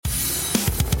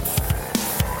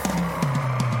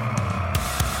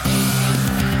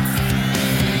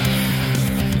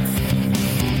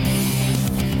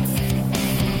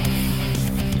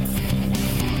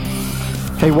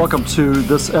Hey, welcome to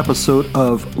this episode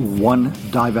of One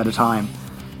Dive at a Time,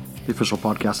 the official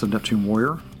podcast of Neptune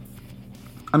Warrior.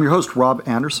 I'm your host, Rob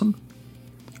Anderson.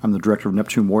 I'm the director of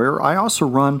Neptune Warrior. I also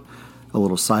run a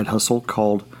little side hustle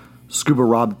called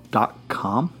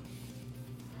ScubaRob.com.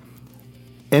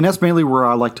 And that's mainly where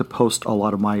I like to post a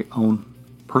lot of my own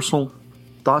personal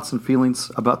thoughts and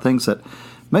feelings about things that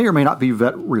may or may not be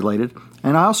vet related.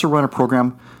 And I also run a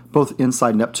program both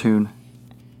inside Neptune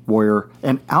Warrior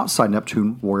and outside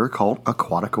Neptune Warrior called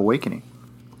Aquatic Awakening.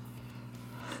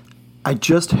 I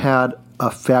just had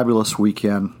a fabulous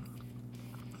weekend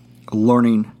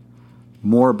learning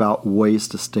more about ways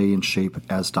to stay in shape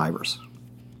as divers.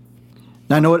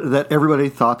 Now, I know that everybody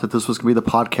thought that this was going to be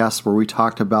the podcast where we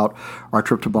talked about our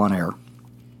trip to Bonaire.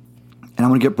 And I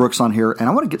want to get Brooks on here, and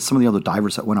I want to get some of the other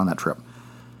divers that went on that trip.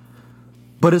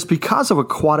 But it's because of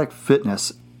aquatic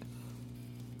fitness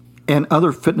and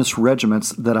other fitness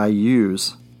regimens that I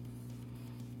use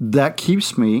that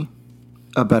keeps me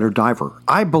a better diver.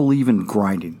 I believe in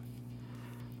grinding.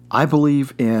 I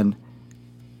believe in,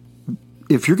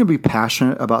 if you're going to be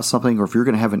passionate about something or if you're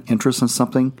going to have an interest in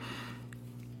something,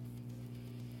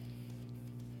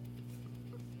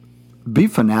 be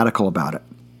fanatical about it.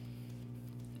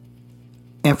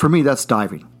 And for me, that's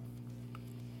diving.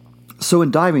 So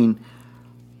in diving,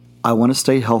 I want to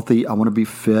stay healthy. I want to be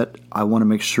fit. I want to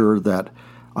make sure that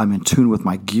I'm in tune with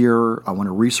my gear. I want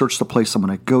to research the place I'm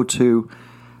going to go to.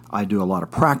 I do a lot of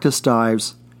practice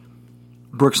dives.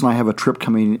 Brooks and I have a trip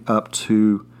coming up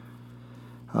in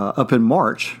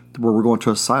March where we're going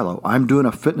to a silo. I'm doing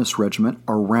a fitness regimen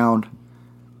around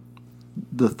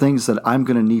the things that I'm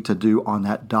going to need to do on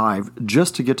that dive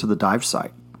just to get to the dive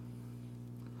site.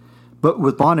 But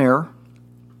with Bonaire,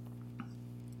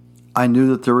 I knew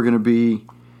that there were going to be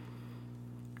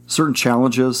certain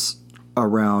challenges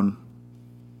around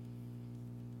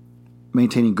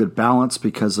maintaining good balance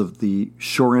because of the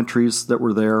shore entries that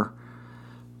were there,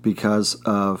 because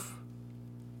of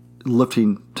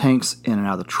lifting tanks in and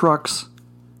out of the trucks,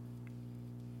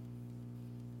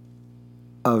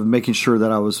 of making sure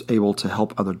that I was able to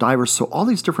help other divers. So all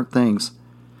these different things.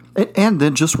 And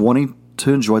then just wanting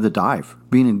to enjoy the dive,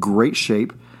 being in great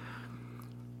shape,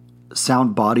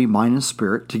 sound body, mind, and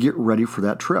spirit to get ready for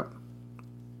that trip.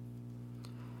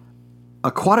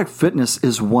 Aquatic fitness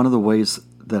is one of the ways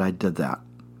that I did that.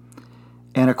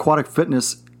 And aquatic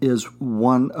fitness is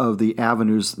one of the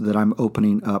avenues that I'm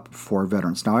opening up for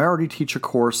veterans. Now, I already teach a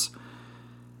course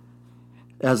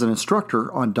as an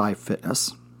instructor on dive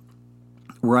fitness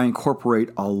where I incorporate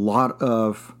a lot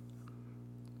of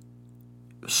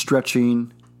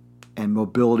stretching and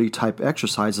mobility type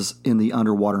exercises in the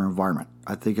underwater environment.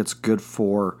 I think it's good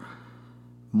for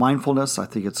mindfulness. I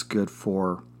think it's good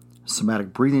for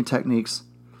somatic breathing techniques.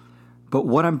 But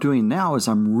what I'm doing now is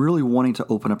I'm really wanting to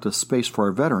open up this space for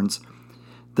our veterans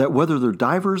that whether they're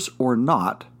divers or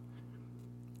not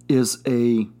is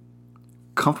a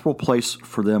comfortable place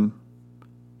for them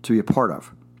to be a part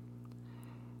of.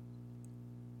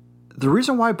 The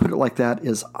reason why I put it like that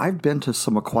is I've been to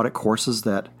some aquatic courses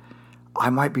that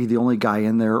I might be the only guy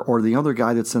in there, or the other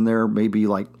guy that's in there may be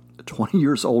like 20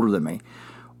 years older than me.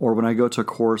 Or when I go to a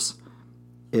course,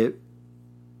 it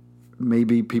may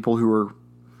be people who are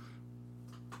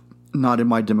not in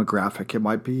my demographic. It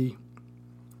might be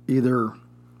either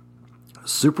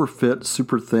super fit,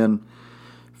 super thin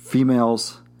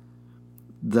females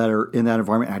that are in that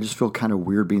environment. I just feel kind of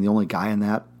weird being the only guy in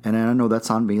that. And I know that's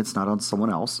on me. It's not on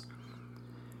someone else.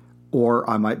 Or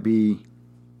I might be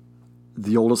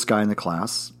the oldest guy in the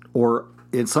class. Or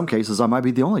in some cases, I might be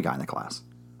the only guy in the class.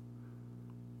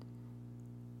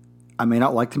 I may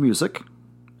not like the music.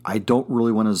 I don't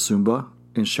really want to Zumba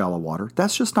in shallow water.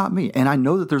 That's just not me. And I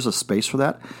know that there's a space for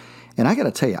that. And I got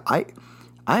to tell you, I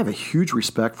have a huge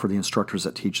respect for the instructors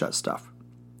that teach that stuff.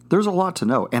 There's a lot to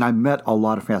know. And I met a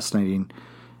lot of fascinating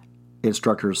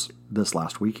instructors this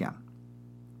last weekend.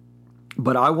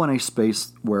 But I want a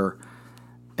space where,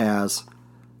 as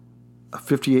a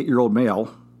 58-year-old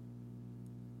male,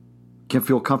 can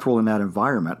feel comfortable in that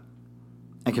environment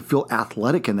and can feel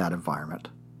athletic in that environment.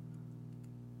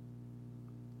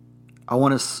 I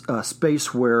want a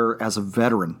space where, as a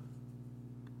veteran,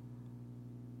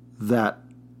 that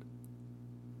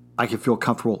I can feel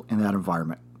comfortable in that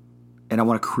environment. And I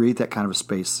want to create that kind of a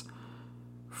space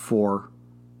for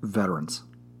veterans.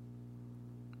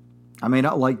 I may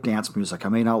not like dance music. I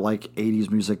may not like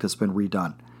 80s music that's been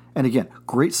redone. And again,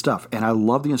 great stuff. And I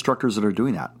love the instructors that are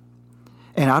doing that.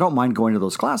 And I don't mind going to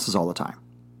those classes all the time.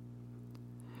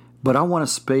 But I want a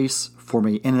space for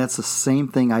me. And that's the same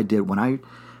thing I did when I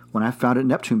founded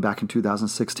Neptune back in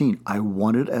 2016. I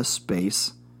wanted a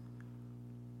space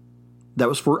that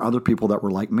was for other people that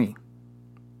were like me.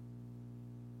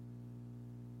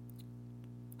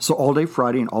 So all day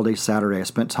Friday and all day Saturday, I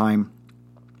spent time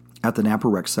at the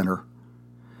Nampa Rec Center.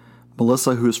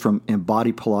 Melissa, who's from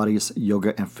Embody Pilates,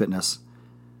 Yoga, and Fitness,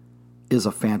 is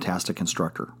a fantastic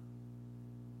instructor.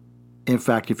 In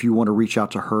fact, if you want to reach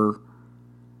out to her,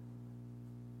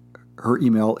 her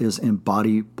email is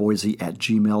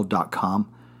embodyboise@gmail.com.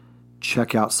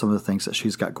 Check out some of the things that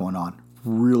she's got going on.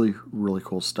 Really, really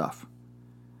cool stuff.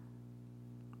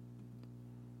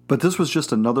 But this was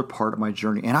just another part of my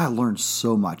journey, and I learned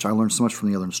so much. I learned so much from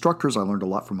the other instructors. I learned a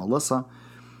lot from Melissa.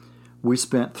 We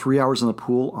spent 3 hours in the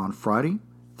pool on Friday,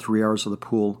 3 hours of the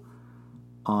pool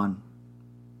on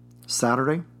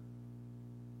Saturday.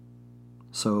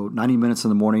 So 90 minutes in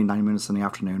the morning, 90 minutes in the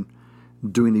afternoon,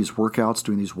 doing these workouts,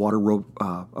 doing these water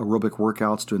aerobic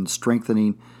workouts, doing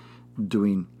strengthening,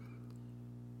 doing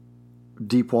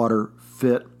deep water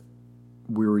fit.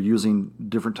 We were using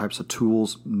different types of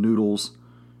tools, noodles,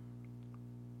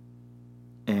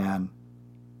 and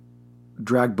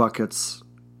drag buckets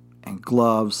and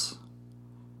gloves.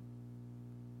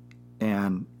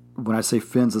 And when I say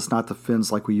fins, it's not the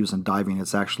fins like we use in diving.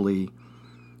 It's actually,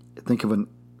 think of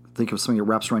something that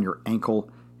wraps around your ankle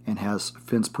and has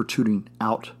fins protruding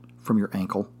out from your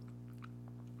ankle.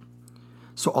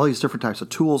 So all these different types of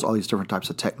tools, all these different types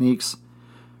of techniques,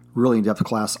 really in-depth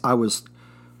class. I was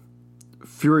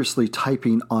furiously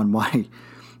typing on my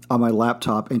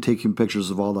laptop and taking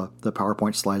pictures of all the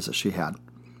PowerPoint slides that she had.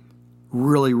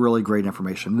 Really, really great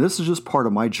information. This is just part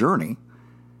of my journey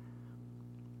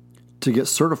to get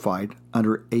certified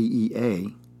under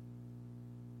AEA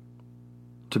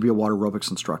to be a water aerobics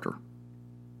instructor.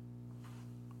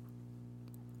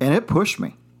 And it pushed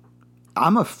me.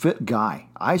 I'm a fit guy.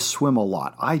 I swim a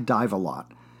lot. I dive a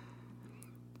lot.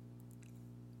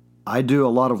 I do a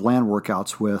lot of land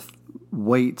workouts with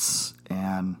weights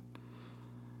and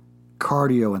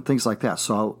cardio and things like that.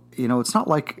 So, it's not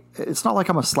like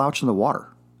I'm a slouch in the water.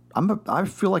 I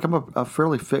feel like I'm a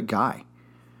fairly fit guy.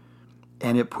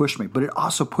 And it pushed me, but it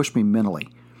also pushed me mentally.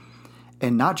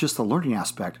 And not just the learning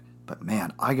aspect, but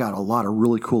man, I got a lot of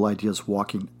really cool ideas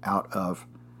walking out of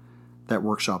that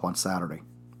workshop on Saturday.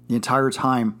 The entire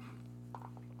time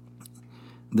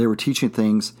they were teaching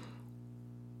things,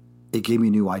 it gave me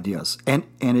new ideas. And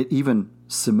it even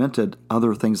cemented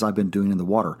other things I've been doing in the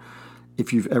water.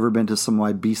 If you've ever been to some of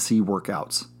my BC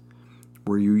workouts,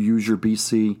 where you use your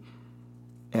BC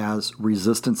as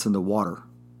resistance in the water,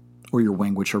 or your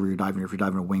wing, whichever you're diving, if you're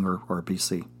diving a wing or a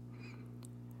BC.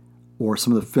 Or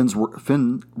some of the fin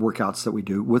workouts that we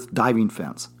do with diving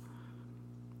fins.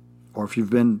 Or if you've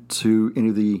been to any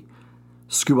of the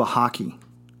scuba hockey,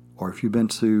 or if you've been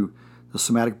to the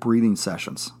somatic breathing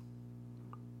sessions,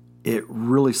 it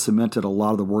really cemented a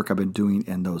lot of the work I've been doing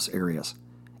in those areas.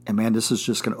 And man, this is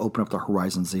just going to open up the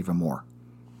horizons even more.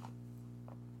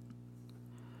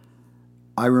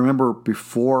 I remember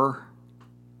before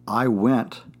I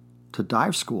went to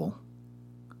dive school,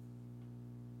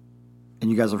 and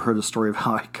you guys have heard the story of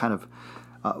how I kind of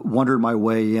wandered my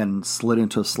way in, slid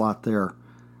into a slot there.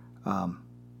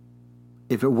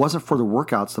 If it wasn't for the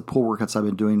workouts, the pool workouts I've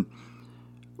been doing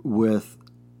with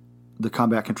the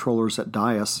combat controllers at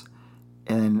Dias,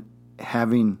 and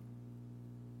having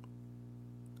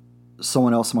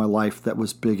someone else in my life that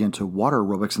was big into water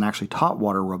aerobics and actually taught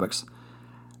water aerobics,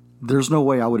 there's no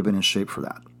way I would have been in shape for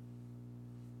that.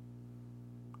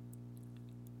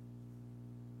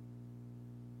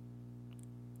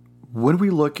 When we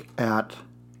look at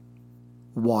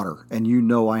water,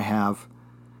 and I have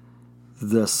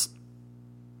this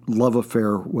love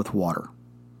affair with water,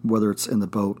 whether it's in the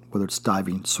boat, whether it's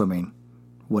diving, swimming,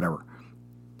 whatever,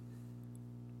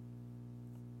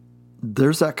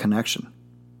 there's that connection.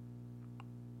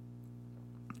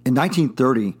 In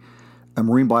 1930, a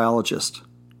marine biologist,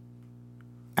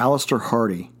 Alistair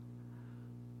Hardy,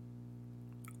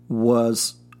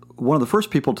 was one of the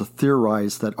first people to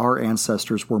theorize that our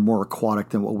ancestors were more aquatic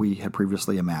than what we had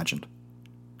previously imagined.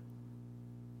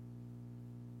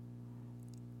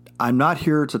 I'm not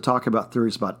here to talk about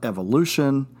theories about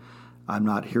evolution. I'm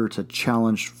not here to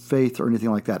challenge faith or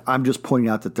anything like that. I'm just pointing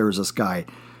out that there's this guy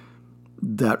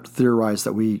that theorized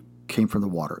that we came from the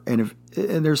water. And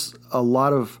there's a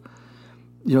lot of,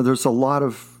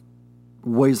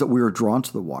 ways that we are drawn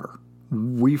to the water.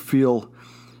 We feel,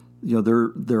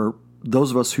 there are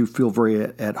those of us who feel very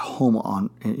at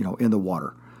home in the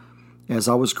water. As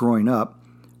I was growing up,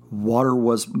 water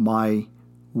was my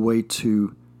way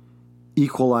to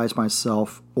equalize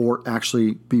myself, or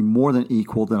actually be more than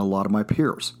equal than a lot of my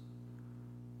peers.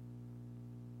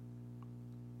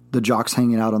 The jocks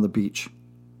hanging out on the beach,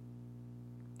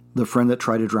 the friend that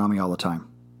tried to drown me all the time.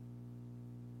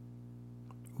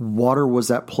 Water was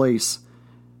that place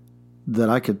that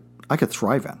I could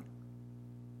thrive in.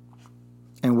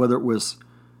 And whether it was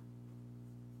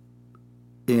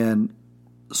in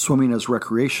swimming as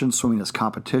recreation, swimming as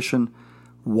competition,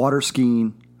 water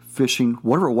skiing, fishing,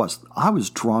 whatever it was, I was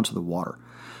drawn to the water.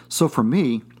 So for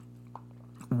me,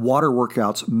 water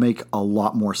workouts make a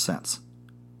lot more sense.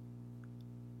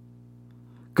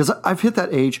 Because I've hit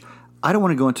that age, I don't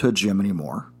want to go into a gym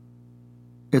anymore.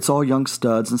 It's all young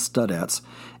studs and studettes.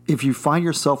 If you find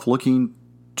yourself looking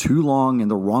too long in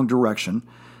the wrong direction,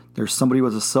 there's somebody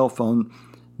with a cell phone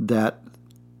that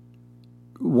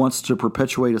wants to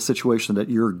perpetuate a situation that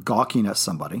you're gawking at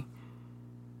somebody.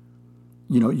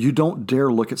 You don't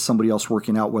dare look at somebody else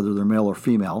working out, whether they're male or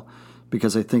female,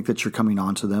 because they think that you're coming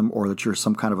on to them or that you're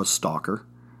some kind of a stalker.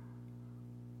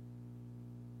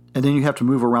 And then you have to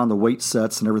move around the weight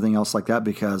sets and everything else like that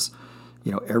because,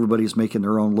 everybody's making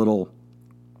their own little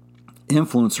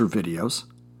influencer videos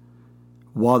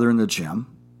while they're in the gym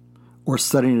or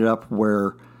setting it up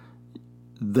where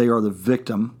they are the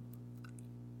victim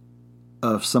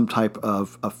of some type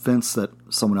of offense that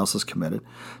someone else has committed.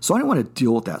 So I don't want to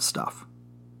deal with that stuff.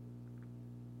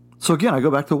 So again, I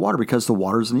go back to the water because the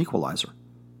water is an equalizer.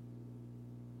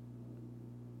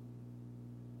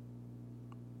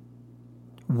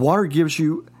 Water gives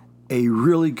you a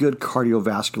really good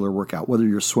cardiovascular workout, whether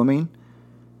you're swimming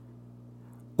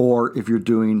or if you're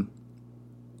doing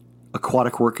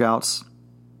aquatic workouts,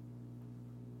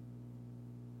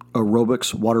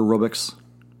 aerobics, water aerobics.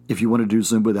 If you want to do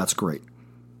Zumba, that's great.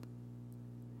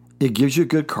 It gives you a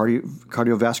good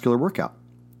cardiovascular workout.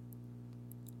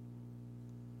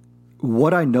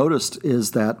 What I noticed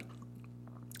is that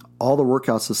all the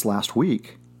workouts this last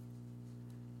week,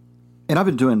 and I've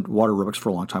been doing water aerobics for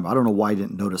a long time. I don't know why I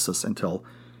didn't notice this until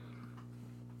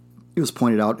it was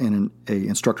pointed out in an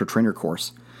instructor trainer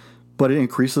course. But it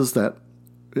increases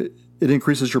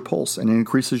your pulse and it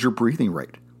increases your breathing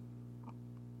rate.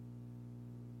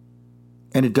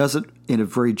 And it does it in a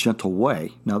very gentle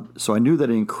way. Now, so I knew that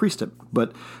it increased it,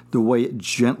 but the way it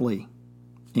gently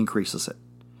increases it.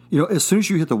 As soon as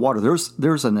you hit the water,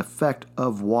 there's an effect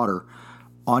of water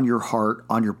on your heart,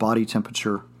 on your body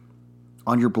temperature,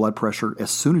 on your blood pressure.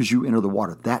 As soon as you enter the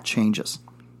water, that changes.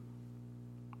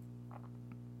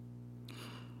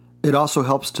 It also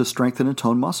helps to strengthen and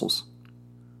tone muscles.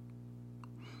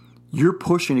 You're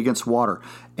pushing against water.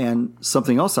 And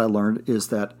something else I learned is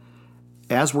that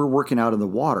as we're working out in the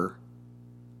water,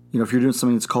 if you're doing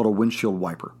something that's called a windshield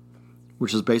wiper,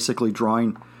 which is basically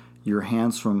drawing your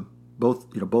hands from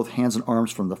both hands and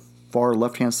arms from the far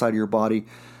left-hand side of your body,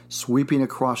 sweeping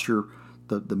across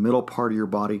the middle part of your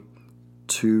body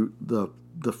to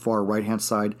the far right-hand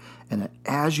side. And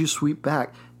as you sweep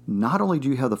back, not only do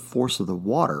you have the force of the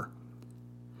water,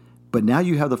 but now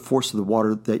you have the force of the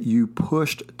water that you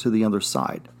pushed to the other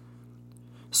side.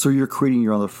 So you're creating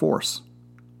your other force,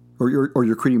 or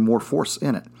you're creating more force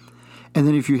in it. And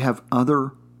then if you have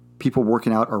other people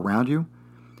working out around you,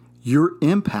 you're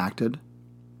impacted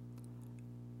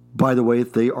by the way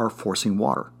they are forcing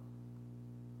water.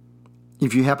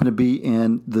 If you happen to be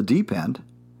in the deep end,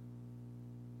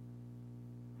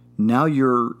 now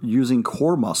you're using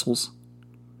core muscles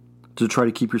to try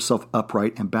to keep yourself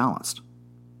upright and balanced.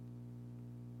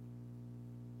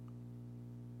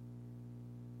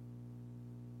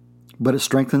 But it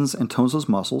strengthens and tones those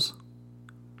muscles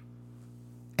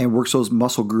and works those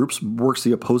muscle groups, works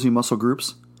the opposing muscle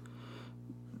groups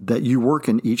that you work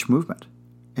in each movement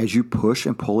as you push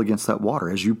and pull against that water,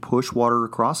 as you push water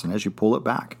across and as you pull it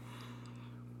back.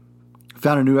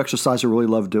 Found a new exercise I really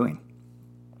love doing.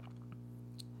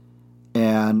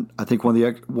 And I think one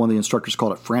of the instructors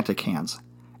called it frantic hands.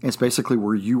 And it's basically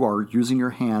where you are using your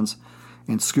hands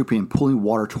and scooping and pulling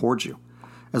water towards you.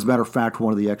 As a matter of fact,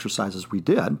 one of the exercises we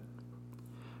did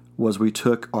was we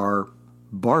took our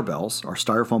barbells, our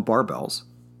styrofoam barbells.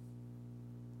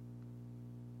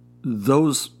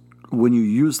 Those, when you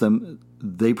use them,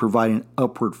 they provide an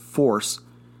upward force,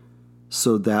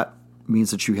 so that means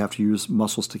that you have to use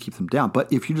muscles to keep them down.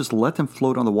 But if you just let them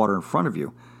float on the water in front of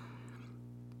you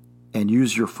and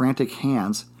use your frantic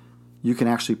hands, you can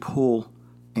actually pull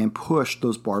and push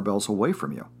those barbells away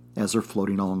from you as they're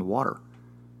floating on the water.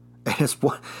 And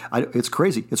it's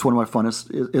crazy. It's one of my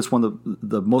funnest. It's one of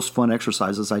the most fun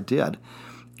exercises I did,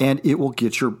 and it'll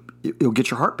get your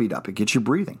heartbeat up. It gets you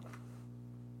breathing.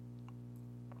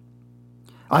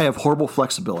 I have horrible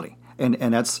flexibility, and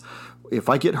that's, if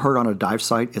I get hurt on a dive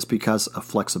site, it's because of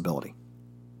flexibility.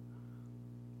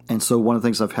 And so one of the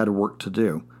things I've had to work to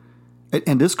do,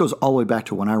 and this goes all the way back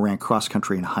to when I ran cross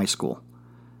country in high school.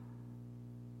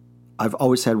 I've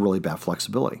always had really bad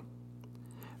flexibility.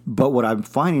 But what I'm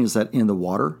finding is that in the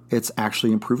water, it's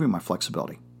actually improving my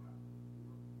flexibility.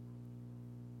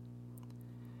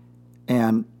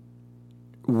 And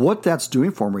what that's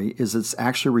doing for me is it's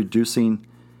actually reducing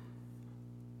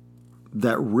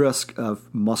that risk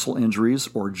of muscle injuries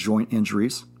or joint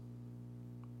injuries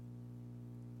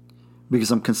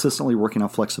because I'm consistently working on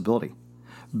flexibility.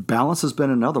 Balance has been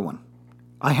another one.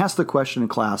 I asked the question in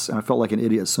class, and I felt like an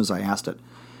idiot as soon as I asked it.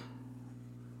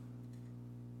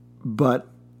 But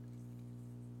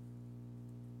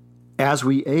as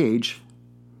we age,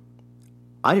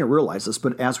 I didn't realize this,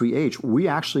 but as we age, we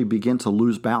actually begin to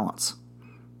lose balance.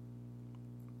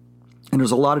 And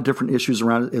there's a lot of different issues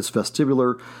around it. It's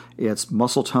vestibular, it's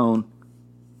muscle tone.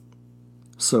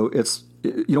 So it's,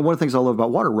 one of the things I love about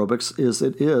water aerobics is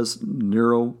it is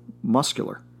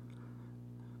neuromuscular.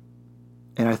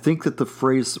 And I think that the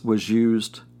phrase was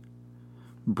used,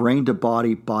 brain to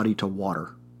body, body to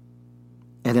water.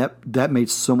 And that made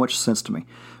so much sense to me.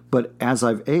 But as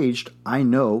I've aged, I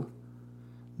know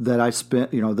that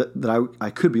I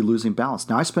could be losing balance.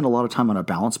 Now, I spend a lot of time on a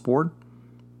balance board.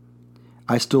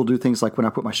 I still do things like when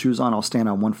I put my shoes on, I'll stand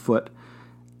on one foot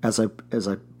as I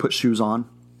put shoes on,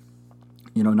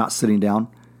 not sitting down.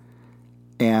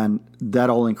 And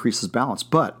that all increases balance.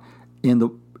 But in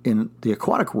the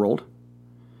aquatic world,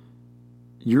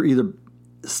 you're either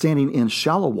standing in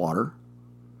shallow water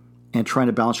and trying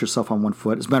to balance yourself on one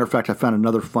foot. As a matter of fact, I found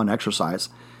another fun exercise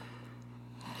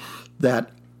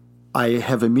that I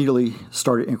have immediately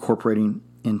started incorporating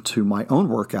into my own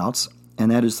workouts,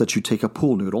 and that is that you take a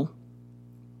pool noodle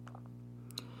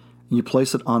and you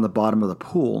place it on the bottom of the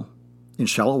pool in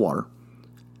shallow water,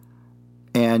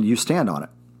 and you stand on it.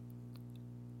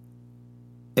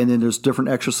 And then there's different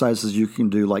exercises you can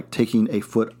do, like taking a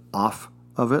foot off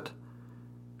of it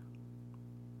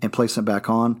and placing it back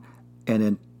on, and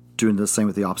then doing the same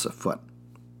with the opposite foot,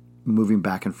 moving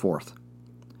back and forth.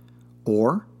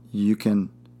 Or you can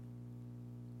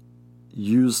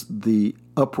use the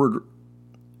upward,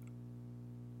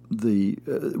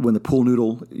 when the pool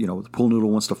noodle, the pool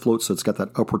noodle wants to float, so it's got that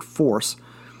upward force,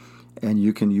 and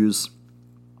you can use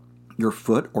your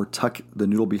foot or tuck the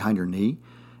noodle behind your knee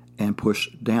and push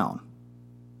down.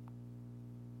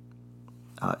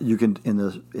 You can in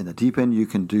the deep end, you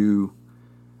can do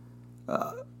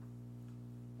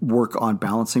work on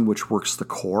balancing, which works the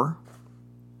core,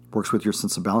 works with your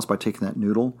sense of balance by taking that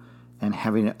noodle and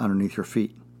having it underneath your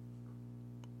feet.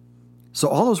 So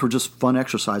all those were just fun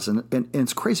exercises, and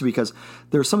it's crazy because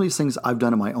there are some of these things I've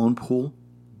done in my own pool,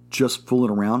 just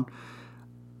fooling around.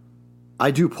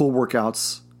 I do pool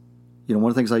workouts. One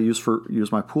of the things I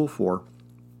use my pool for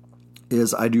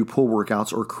is I do pool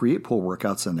workouts or create pool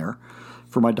workouts in there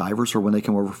for my divers, or when they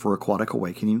come over for Aquatic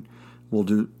Awakening, we'll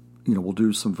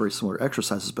do some very similar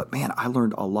exercises. But man, I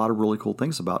learned a lot of really cool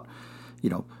things about,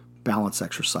 balance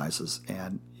exercises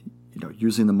and,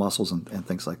 using the muscles and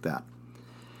things like that.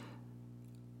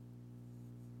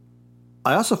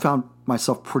 I also found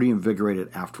myself pretty invigorated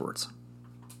afterwards.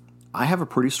 I have a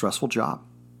pretty stressful job.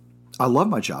 I love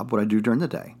my job, what I do during the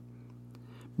day.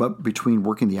 But between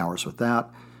working the hours with that,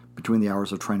 between the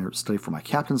hours of trying to study for my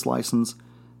captain's license,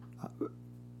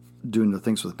 doing the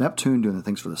things with Neptune, doing the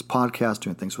things for this podcast,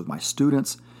 doing things with my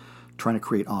students, trying to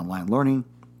create online learning,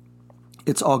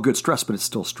 it's all good stress, but it's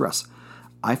still stress.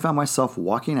 I found myself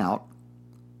walking out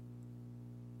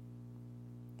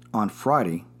on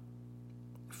Friday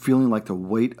feeling like the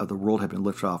weight of the world had been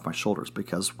lifted off my shoulders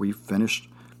because we finished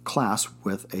class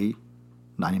with a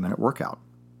 90-minute workout.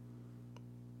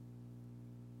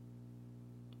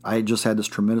 I just had this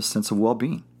tremendous sense of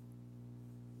well-being.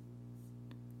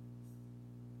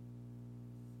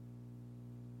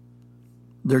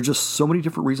 There are just so many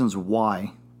different reasons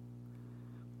why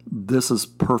this is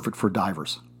perfect for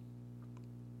divers.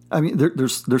 I mean,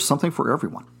 there's something for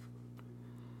everyone.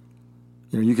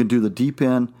 You can do the deep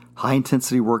end, high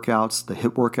intensity workouts, the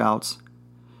HIIT workouts.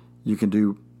 You can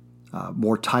do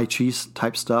more Tai Chi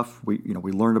type stuff. We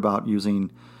learned about using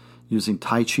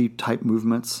Tai Chi type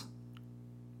movements.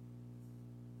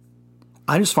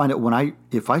 I just find it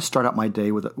if I start out my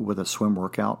day with a swim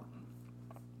workout,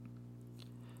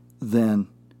 then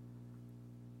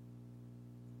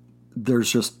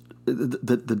there's just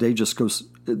the day just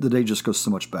goes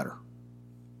so much better.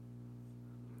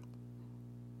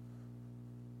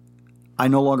 I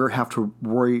no longer have to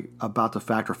worry about the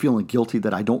fact or feeling guilty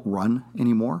that I don't run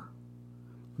anymore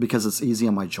because it's easy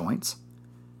on my joints.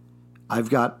 I've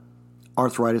got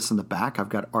arthritis in the back. I've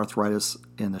got arthritis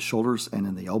in the shoulders and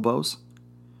in the elbows.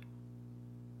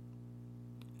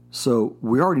 So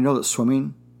we already know that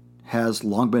swimming has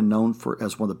long been known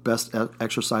as one of the best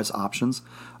exercise options.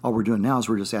 All we're doing now is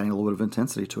we're just adding a little bit of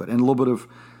intensity to it and a little bit of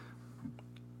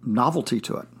novelty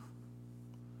to it.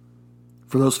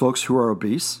 For those folks who are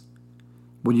obese,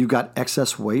 when you've got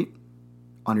excess weight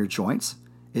on your joints,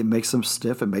 it makes them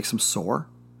stiff, it makes them sore.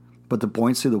 But the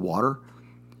buoyancy of the water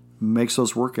makes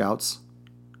those workouts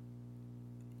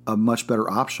a much better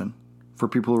option for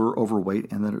people who are overweight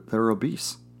and that are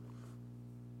obese.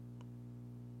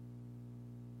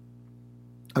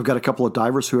 I've got a couple of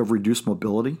divers who have reduced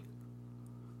mobility.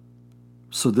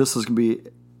 So this is going to be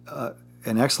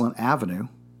an excellent avenue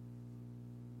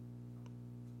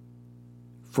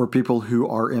for people who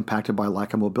are impacted by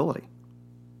lack of mobility.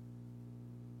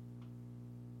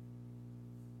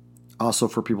 Also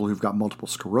for people who've got multiple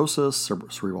sclerosis,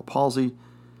 cerebral palsy,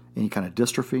 any kind of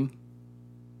dystrophy.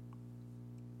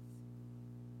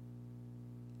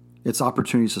 It's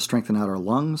opportunities to strengthen out our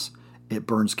lungs. It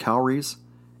burns calories.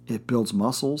 It builds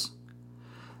muscles.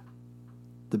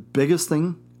 The biggest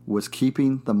thing was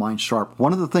keeping the mind sharp.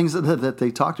 One of the things that they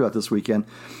talked about this weekend,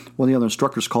 one of the other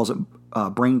instructors calls it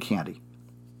brain candy.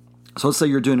 So let's say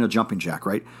you're doing a jumping jack,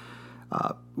 right?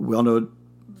 We all know,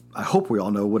 I hope we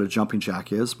all know what a jumping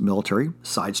jack is. Military,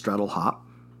 side straddle hop.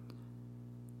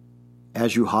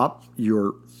 As you hop,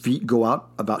 your feet go out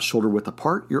about shoulder width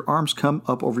apart. Your arms come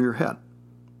up over your head.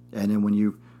 And then when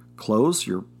you close,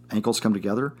 your ankles come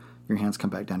together, your hands come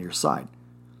back down to your side.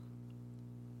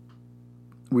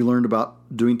 We learned about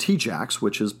doing T-jacks,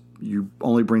 which is you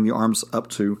only bring the arms up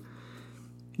to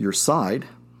your side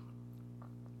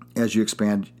as you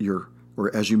expand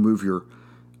as you move your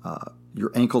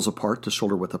ankles apart to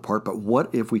shoulder width apart. But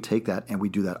what if we take that and we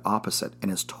do that opposite?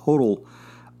 And it's total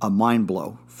a mind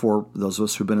blow for those of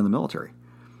us who've been in the military.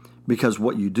 Because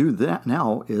what you do that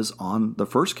now is on the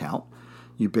first count,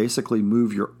 you basically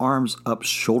move your arms up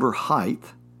shoulder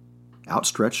height,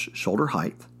 outstretched shoulder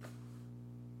height,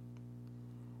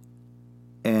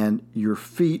 and your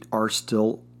feet are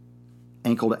still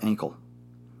ankle to ankle.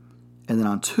 And then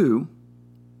on 2,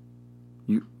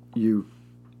 you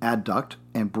adduct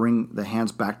and bring the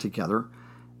hands back together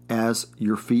as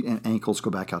your feet and ankles go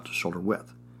back out to shoulder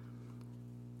width.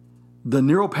 The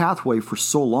neural pathway for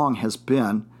so long has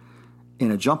been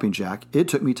in a jumping jack. It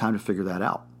took me time to figure that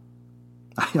out.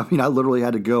 I mean, I literally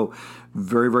had to go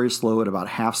very, very slow at about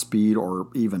half speed or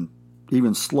even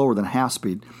slower than half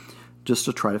speed just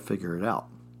to try to figure it out.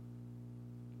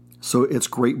 So it's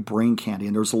great brain candy.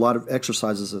 And there's a lot of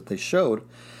exercises that they showed,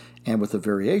 and with the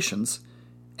variations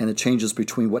and the changes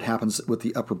between what happens with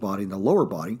the upper body and the lower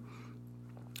body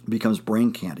becomes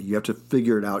brain candy. You have to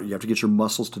figure it out. You have to get your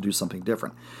muscles to do something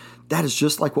different. That is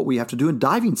just like what we have to do in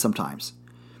diving sometimes.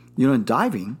 You know, in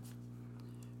diving,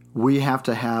 we have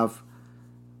to have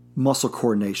muscle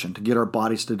coordination to get our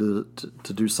bodies to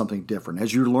do something different.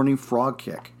 As you're learning frog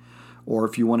kick, or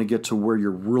if you want to get to where you're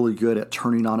really good at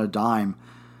turning on a dime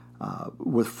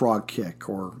with frog kick,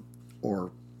 or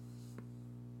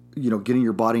you know, getting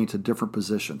your body into different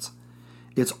positions,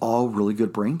 it's all really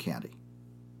good brain candy.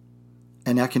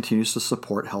 And that continues to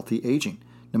support healthy aging,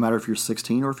 no matter if you're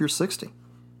 16 or if you're 60.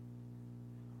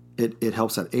 It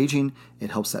helps that aging.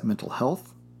 It helps that mental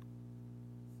health.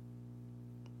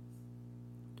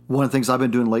 One of the things I've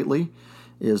been doing lately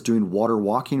is doing water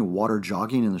walking, water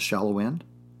jogging in the shallow end.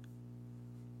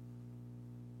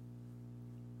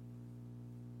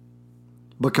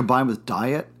 But combined with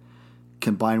diet,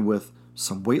 combined with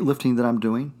some weightlifting that I'm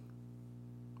doing,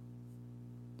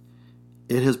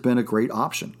 it has been a great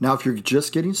option. Now, if you're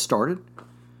just getting started,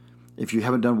 if you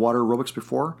haven't done water aerobics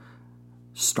before,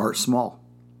 start small.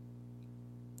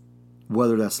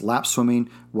 Whether that's lap swimming,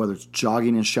 whether it's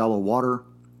jogging in shallow water,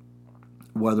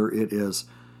 whether it is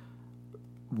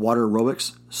water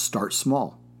aerobics, start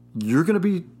small. You're going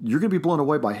to be blown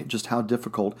away by just how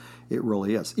difficult it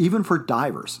really is. Even for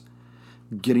divers,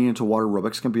 getting into water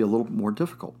aerobics can be a little more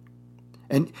difficult.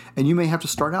 And you may have to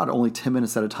start out only 10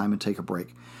 minutes at a time and take a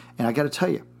break. And I got to tell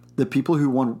you, the people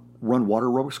who run water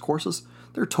aerobics courses,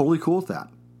 they're totally cool with that.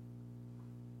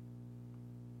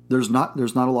 There's not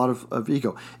a lot of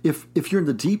ego. If you're in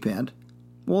the deep end,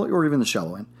 well, or even the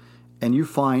shallow end, and you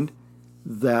find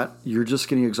that you're just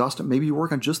getting exhausted, maybe you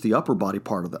work on just the upper body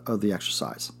part of the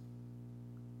exercise.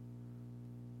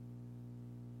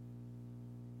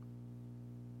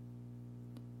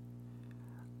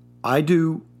 I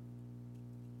do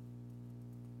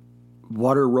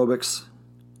water aerobics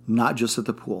not just at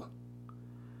the pool.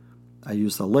 I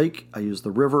use the lake, I use the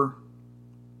river,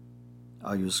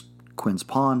 I use Quinn's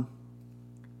Pond.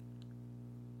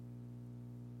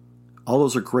 All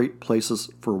those are great places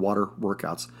for water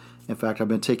workouts. In fact, I've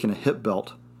been taking a hip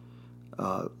belt.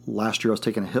 Last year I was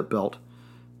taking a hip belt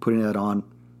putting that on.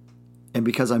 And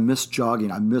because I miss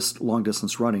jogging, I miss long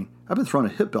distance running, I've been throwing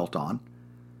a hip belt on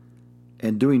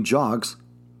and doing jogs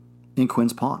in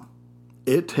Quinn's Pond.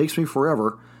 It takes me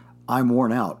forever. I'm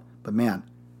worn out. But man,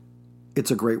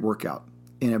 it's a great workout.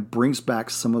 And it brings back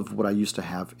some of what I used to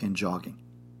have in jogging.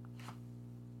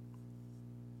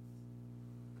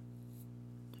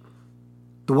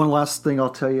 The one last thing I'll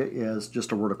tell you is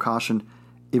just a word of caution.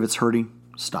 If it's hurting,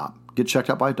 stop. Get checked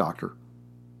out by a doctor.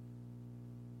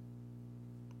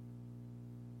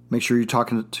 Make sure you're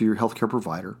talking to your healthcare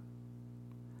provider.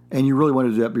 And you really want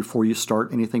to do that before you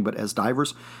start anything. But as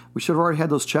divers, we should have already had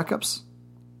those checkups.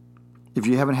 If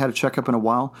you haven't had a checkup in a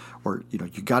while, or you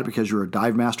got it because you're a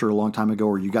dive master a long time ago,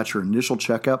 or you got your initial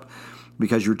checkup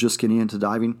because you're just getting into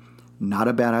diving, not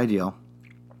a bad idea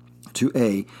to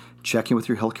A, check in with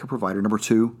your healthcare provider. Number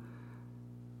 2,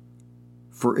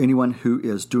 for anyone who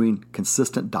is doing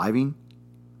consistent diving,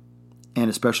 and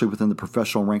especially within the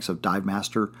professional ranks of dive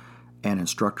master and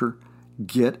instructor,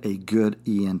 get a good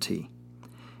ENT.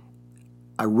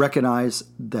 I recognize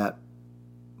that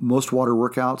most water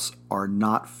workouts are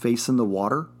not facing the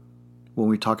water when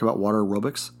we talk about water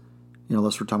aerobics,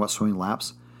 unless we're talking about swimming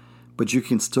laps, but you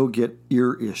can still get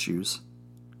ear issues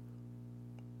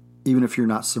even if you're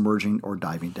not submerging or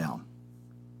diving down.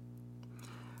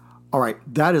 All right,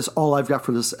 that is all I've got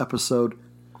for this episode.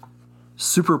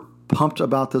 Super pumped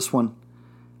about this one.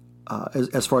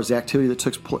 As far as the activity that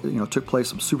took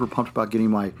place, I'm super pumped about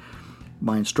getting my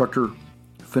instructor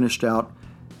finished out.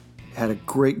 Had a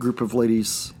great group of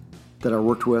ladies that I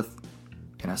worked with,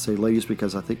 and I say ladies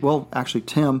because I think, actually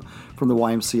Tim from the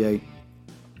YMCA,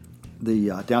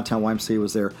 the downtown YMCA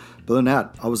was there. But other than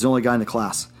that, I was the only guy in the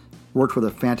class. Worked with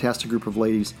a fantastic group of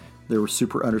ladies. They were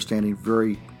super understanding,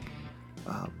 very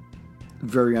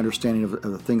understanding of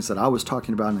the things that I was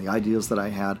talking about and the ideas that I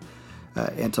had.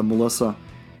 And to Melissa,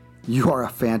 you are a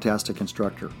fantastic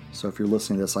instructor. So if you're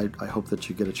listening to this, I hope that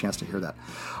you get a chance to hear that.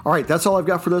 All right, that's all I've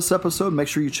got for this episode. Make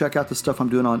sure you check out the stuff I'm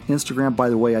doing on Instagram. By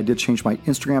the way, I did change my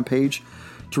Instagram page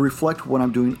to reflect what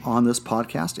I'm doing on this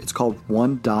podcast. It's called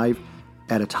One Dive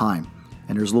at a Time.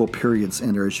 And there's little periods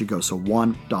in there as you go. So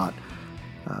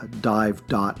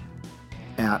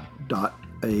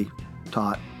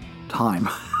one.dive.at.a.time.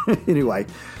 Anyway,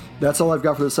 that's all I've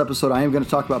got for this episode. I am going to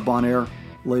talk about Bonaire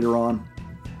later on,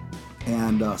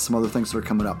 and some other things that are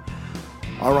coming up.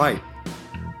 All right.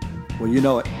 Well, you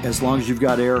know it. As long as you've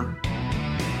got air,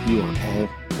 you are all